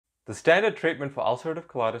The standard treatment for ulcerative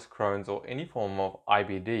colitis, Crohn's, or any form of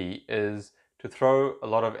IBD is to throw a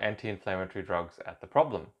lot of anti-inflammatory drugs at the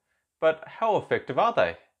problem. But how effective are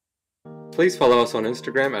they? Please follow us on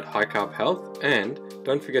Instagram at highcarbhealth, and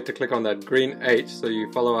don't forget to click on that green H so you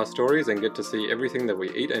follow our stories and get to see everything that we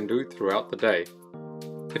eat and do throughout the day.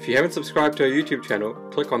 If you haven't subscribed to our YouTube channel,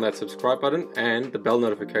 click on that subscribe button and the bell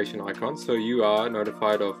notification icon so you are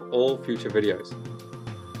notified of all future videos.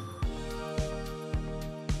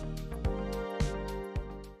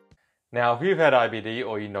 Now, if you've had IBD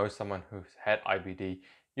or you know someone who's had IBD,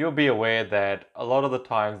 you'll be aware that a lot of the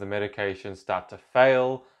times the medications start to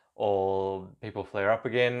fail or people flare up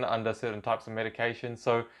again under certain types of medications.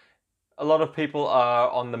 So a lot of people are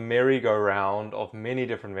on the merry-go-round of many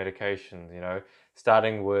different medications,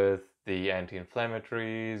 starting with the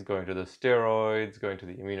anti-inflammatories, going to the steroids, going to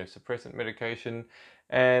the immunosuppressant medication,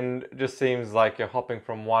 and it just seems like you're hopping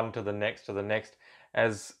from one to the next,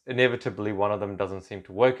 as inevitably one of them doesn't seem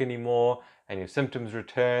to work anymore and your symptoms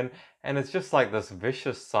return, and it's just like this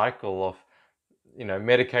vicious cycle of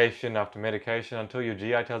medication after medication until your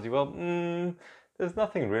GI tells you, well, there's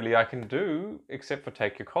nothing really I can do except for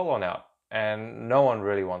take your colon out, and no one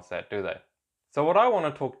really wants that, do they? So what I want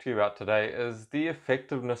to talk to you about today is the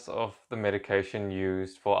effectiveness of the medication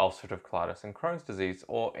used for ulcerative colitis and Crohn's disease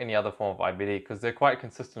or any other form of IBD, because they're quite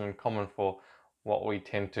consistent and common for what we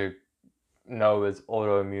tend to know as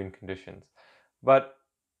autoimmune conditions. But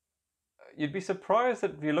you'd be surprised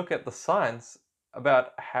that if you look at the science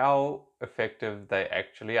about how effective they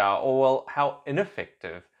actually are, or well, how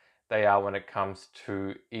ineffective they are when it comes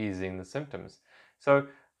to easing the symptoms. So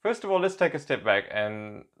first of all, let's take a step back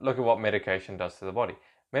and look at what medication does to the body.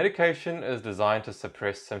 Medication is designed to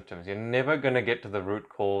suppress symptoms. You're never going to get to the root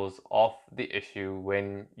cause of the issue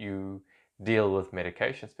when you deal with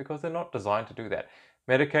medications because they're not designed to do that.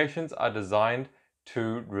 Medications are designed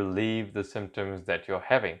to relieve the symptoms that you're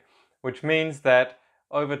having, which means that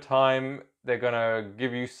over time they're going to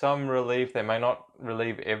give you some relief. They may not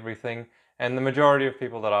relieve everything, and the majority of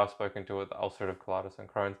people that I've spoken to with ulcerative colitis and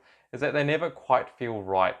Crohn's is that they never quite feel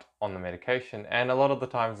right on the medication, and a lot of the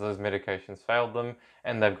times those medications failed them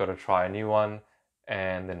and they've got to try a new one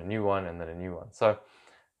and then a new one and then a new one. So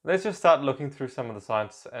let's just start looking through some of the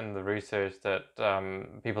science and the research that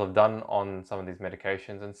people have done on some of these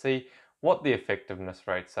medications and see what the effectiveness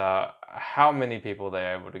rates are, how many people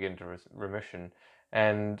they're able to get into remission,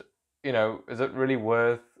 and is it really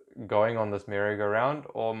worth going on this merry-go-round,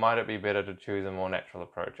 or might it be better to choose a more natural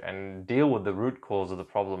approach and deal with the root cause of the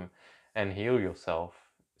problem and heal yourself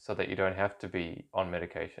so that you don't have to be on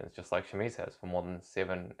medications, just like Shamiz has for more than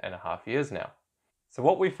 7.5 years now. So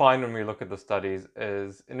what we find when we look at the studies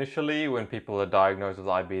is initially when people are diagnosed with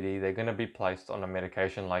IBD, they're going to be placed on a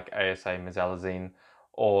medication like ASA, mesalazine,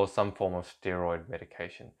 or some form of steroid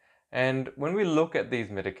medication. And when we look at these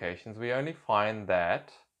medications, we only find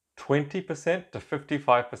that 20% to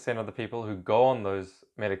 55% of the people who go on those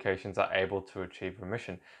medications are able to achieve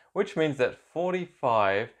remission, which means that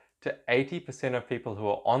 45 to 80% of people who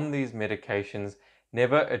are on these medications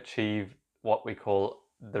never achieve what we call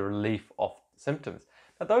the relief of symptoms.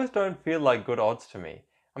 Now, those don't feel like good odds to me.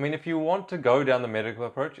 I mean, if you want to go down the medical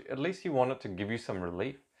approach, at least you want it to give you some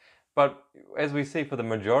relief. But as we see, for the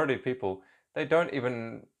majority of people, they don't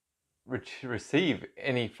even receive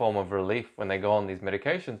any form of relief when they go on these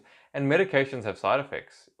medications, and medications have side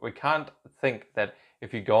effects. We can't think that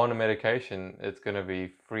if you go on a medication, it's going to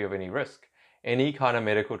be free of any risk. Any kind of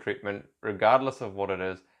medical treatment, regardless of what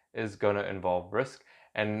it is going to involve risk,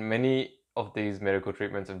 and many of these medical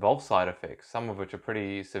treatments involve side effects, some of which are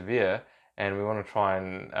pretty severe, and we want to try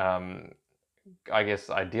and I guess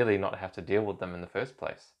ideally not have to deal with them in the first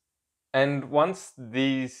place. And once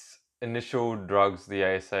these initial drugs, the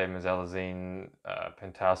ASA, mesalazine,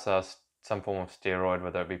 pentasa, some form of steroid,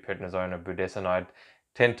 whether it be prednisone or budesonide,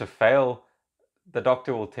 tend to fail, the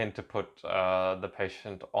doctor will tend to put the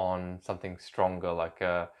patient on something stronger, like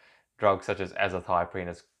a drug such as azathioprine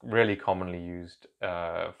is really commonly used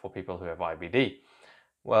for people who have IBD.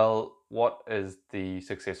 Well, what is the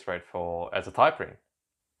success rate for azathioprine?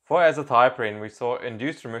 For azathioprine, we saw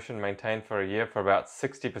induced remission maintained for a year for about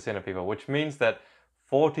 60% of people, which means that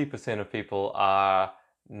 40% of people are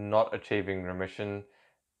not achieving remission.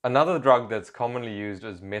 Another drug that's commonly used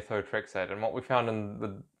is methotrexate, and what we found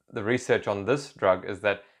in the research on this drug is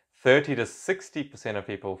that 30 to 60% of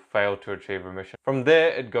people fail to achieve remission. From there,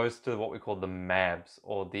 it goes to what we call the MABs,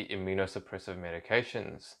 or the immunosuppressive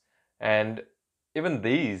medications. And even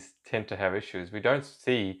these tend to have issues. We don't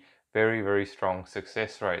see very, very strong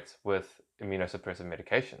success rates with immunosuppressive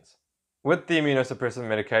medications. With the immunosuppressive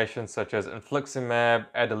medications such as infliximab,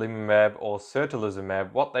 adalimumab, or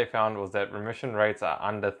certolizumab, what they found was that remission rates are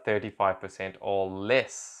under 35% or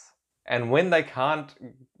less. And when they can't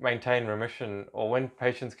maintain remission, or when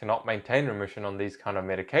patients cannot maintain remission on these kind of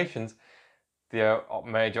medications, the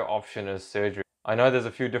major option is surgery. I know there's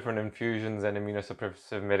a few different infusions and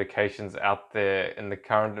immunosuppressive medications out there in the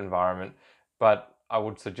current environment, but I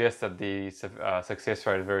would suggest that the success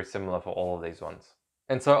rate is very similar for all of these ones.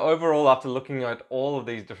 And so overall, after looking at all of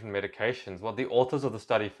these different medications, what the authors of the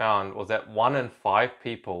study found was that 1 in 5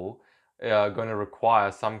 people are going to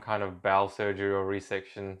require some kind of bowel surgery or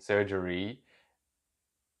resection surgery.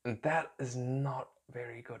 And that is not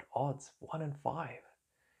very good odds. 1 in 5.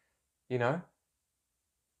 You know?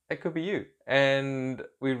 It could be you. And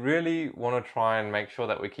we really want to try and make sure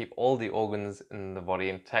that we keep all the organs in the body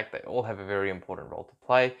intact. They all have a very important role to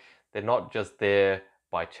play. They're not just there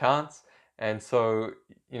by chance. And so,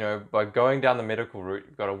 by going down the medical route,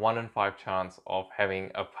 you've got a 1 in 5 chance of having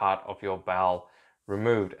a part of your bowel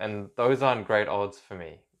removed. And those aren't great odds for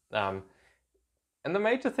me. And the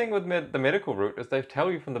major thing with the medical route is they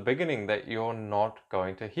tell you from the beginning that you're not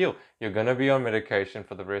going to heal. You're going to be on medication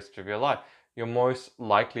for the rest of your life. You're most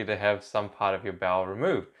likely to have some part of your bowel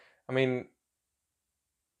removed. I mean,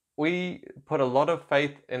 we put a lot of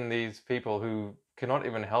faith in these people who cannot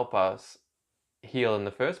even help us heal in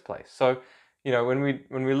the first place. So, when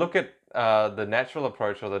we look at the natural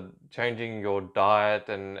approach, or the changing your diet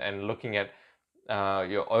and looking at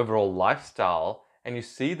your overall lifestyle, and you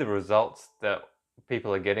see the results that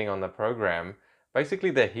people are getting on the program, basically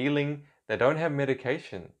they're healing, they don't have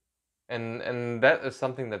medication. And that is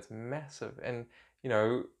something that's massive. And,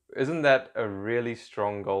 isn't that a really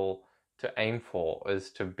strong goal to aim for, is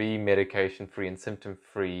to be medication free and symptom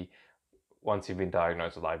free once you've been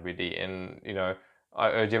diagnosed with IBD? And, I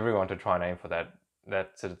urge everyone to try and aim for that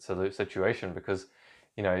situation, because,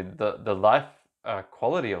 the life,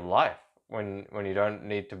 quality of life, when you don't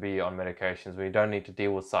need to be on medications, when you don't need to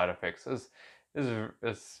deal with side effects,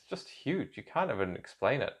 is just huge. You can't even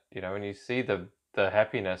explain it. When you see the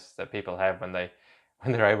happiness that people have when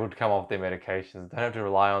they're able to come off their medications, they don't have to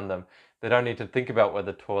rely on them. They don't need to think about where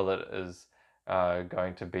the toilet is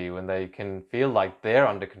going to be, when they can feel like they're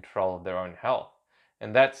under control of their own health.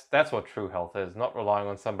 And that's what true health is, not relying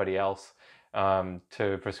on somebody else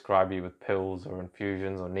to prescribe you with pills or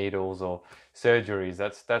infusions or needles or surgeries.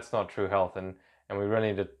 That's not true health. And we really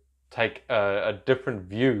need to take a different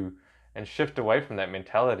view and shift away from that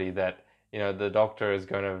mentality that, the doctor is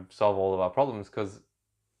going to solve all of our problems, because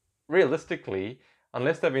realistically,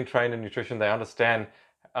 unless they've been trained in nutrition, they understand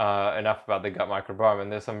enough about the gut microbiome, and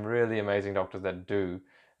there's some really amazing doctors that do,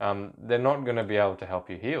 they're not going to be able to help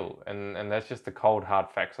you heal. And that's just the cold, hard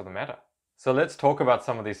facts of the matter. So let's talk about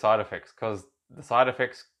some of these side effects, because the side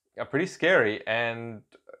effects are pretty scary, and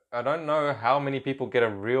I don't know how many people get a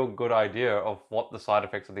real good idea of what the side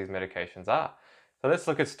effects of these medications are. So let's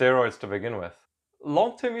look at steroids to begin with.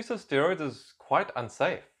 Long-term use of steroids is quite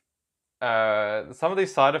unsafe. Some of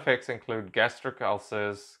these side effects include gastric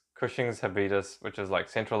ulcers, Cushing's habitus, which is like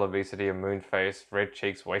central obesity, a moon face, red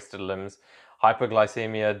cheeks, wasted limbs,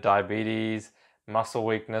 hyperglycemia, diabetes, muscle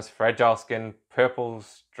weakness, fragile skin, purple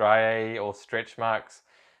striae or stretch marks,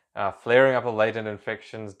 flaring up of latent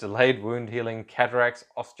infections, delayed wound healing, cataracts,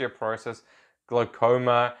 osteoporosis,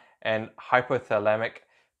 glaucoma, and hypothalamic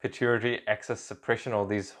pituitary axis suppression, or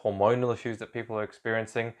these hormonal issues that people are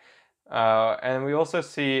experiencing. And we also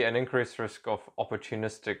see an increased risk of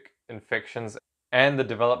opportunistic infections and the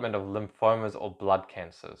development of lymphomas or blood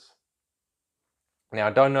cancers. Now, I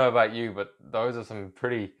don't know about you, but those are some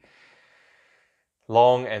pretty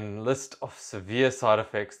long and list of severe side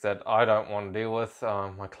effects that I don't want to deal with.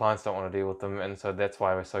 My clients don't want to deal with them, and so that's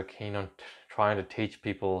why we're so keen on trying to teach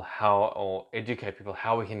people or educate people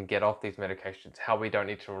how we can get off these medications, how we don't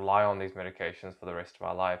need to rely on these medications for the rest of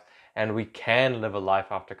our lives, and we can live a life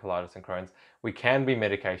after colitis and Crohn's. We can be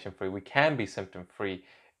medication free, we can be symptom free,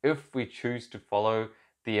 if we choose to follow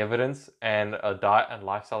the evidence and a diet and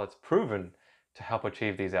lifestyle that's proven to help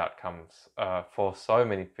achieve these outcomes for so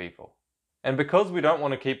many people. And because we don't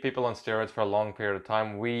want to keep people on steroids for a long period of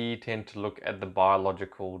time, we tend to look at the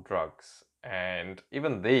biological drugs. And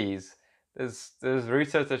even these, there's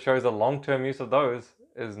research that shows the long-term use of those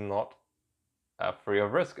is not free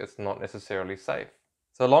of risk. It's not necessarily safe.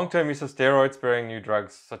 So long-term use of steroid-sparing new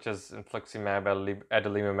drugs such as infliximab,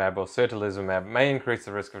 adalimumab, or certolizumab may increase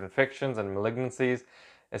the risk of infections and malignancies,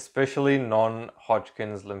 especially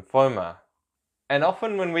non-Hodgkin's lymphoma. And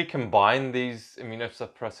often when we combine these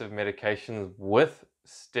immunosuppressive medications with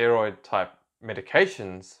steroid-type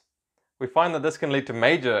medications, we find that this can lead to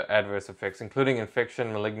major adverse effects, including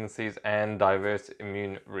infection, malignancies, and diverse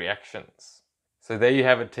immune reactions. So there you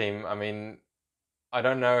have it, team. I mean, I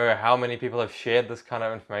don't know how many people have shared this kind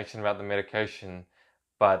of information about the medication,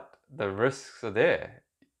 but the risks are there.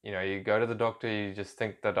 You know, you go to the doctor, you just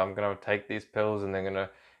think that I'm going to take these pills and they're going to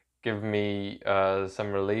give me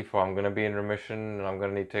some relief, or I'm going to be in remission and I'm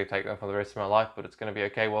going to need to take them for the rest of my life, but it's going to be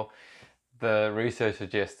okay. Well, the research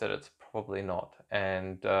suggests that it's probably not,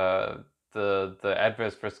 and the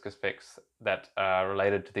adverse risk effects that are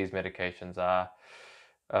related to these medications are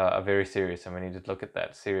very serious, and we need to look at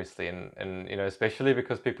that seriously. And you know, especially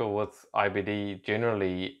because people with IBD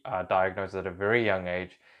generally are diagnosed at a very young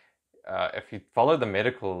age. If you follow the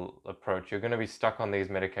medical approach, you're going to be stuck on these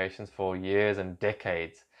medications for years and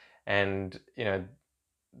decades, and you know,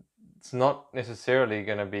 it's not necessarily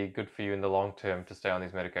going to be good for you in the long term to stay on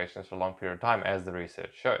these medications for a long period of time, as the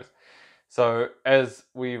research shows. So as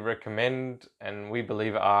we recommend, and we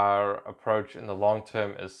believe our approach in the long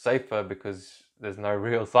term is safer because there's no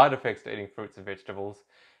real side effects to eating fruits and vegetables,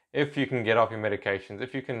 if you can get off your medications,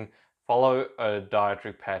 if you can follow a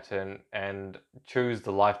dietary pattern and choose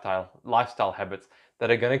the lifestyle habits that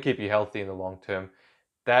are going to keep you healthy in the long term,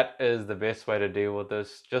 that is the best way to deal with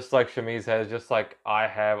this. Just like Shamiz has, just like I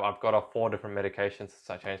have, I've got off 4 different medications since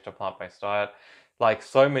I changed to a plant-based diet. Like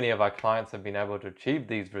so many of our clients have been able to achieve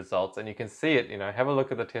these results, and you can see it. You know, have a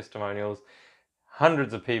look at the testimonials.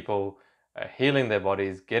 Hundreds of people healing their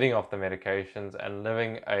bodies, getting off the medications, and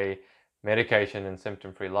living a medication and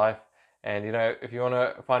symptom-free life. And you know, if you want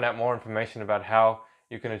to find out more information about how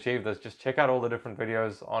you can achieve this, just check out all the different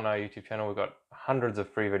videos on our YouTube channel. We've got hundreds of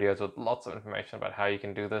free videos with lots of information about how you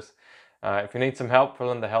can do this. If you need some help,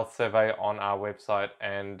 fill in the health survey on our website,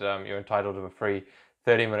 and you're entitled to a free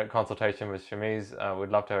 30-minute consultation with Shamiz. We'd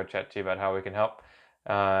love to have a chat to you about how we can help.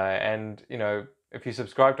 And you know, if you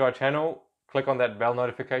subscribe to our channel, click on that bell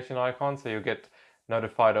notification icon so you'll get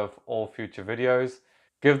notified of all future videos.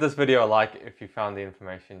 Give this video a like if you found the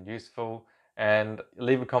information useful, and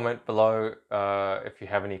leave a comment below if you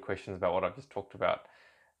have any questions about what I've just talked about.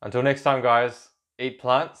 Until next time, guys, eat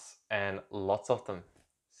plants and lots of them.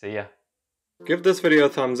 See ya. Give this video a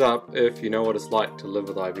thumbs up if you know what it's like to live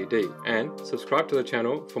with IBD, and subscribe to the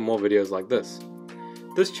channel for more videos like this.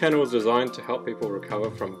 This channel is designed to help people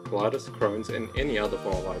recover from colitis, Crohn's, and any other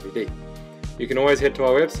form of IBD. You can always head to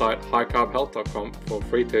our website, highcarbhealth.com, for a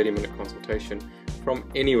free 30-minute consultation from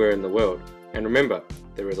anywhere in the world. And remember,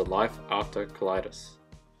 there is a life after colitis.